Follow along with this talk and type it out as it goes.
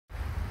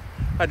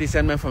Hi, this is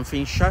Edmund from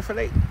Finch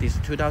Chevrolet. This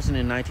is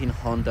 2019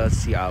 Honda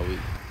CR-V.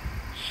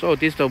 So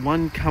this is the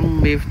one come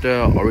with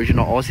the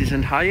original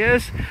all-season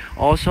tires,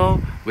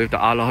 also with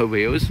the alloy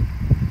wheels,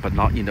 but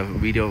not in the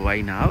video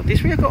right now.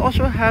 This vehicle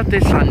also have the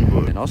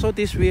sunroof, and also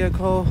this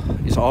vehicle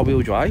is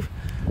all-wheel drive.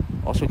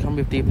 Also come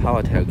with the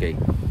power tailgate.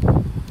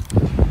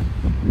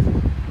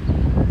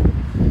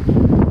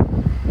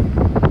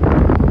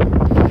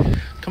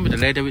 Come with the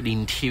leather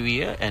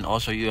interior, and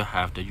also you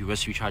have the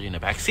USB charger in the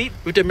back seat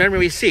with the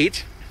memory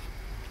seat.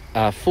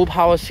 Full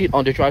power seat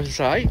on the driver's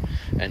side,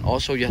 and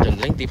also you have the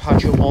lane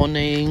departure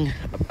warning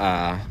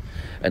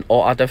and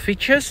all other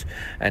features.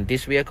 And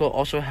this vehicle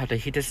also have the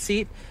heated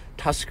seat,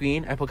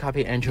 touchscreen, Apple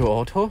CarPlay, Android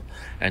Auto,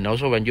 and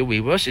also when you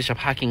reverse, it's a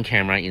parking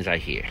camera inside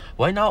here.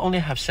 Right now only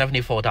have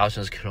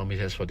 74,000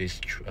 kilometers for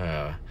this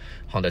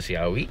Honda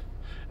CR-V,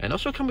 and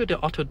also come with the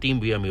auto dim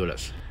rear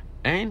mirrors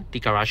and the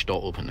garage door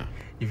opener.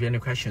 If you have any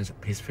questions,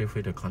 please feel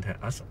free to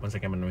contact us. Once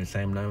again, my name is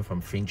Sam from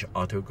Finch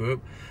Auto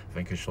Group.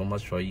 Thank you so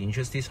much for your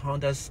interest in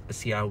Honda's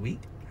CR-V.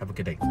 Have a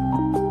good day.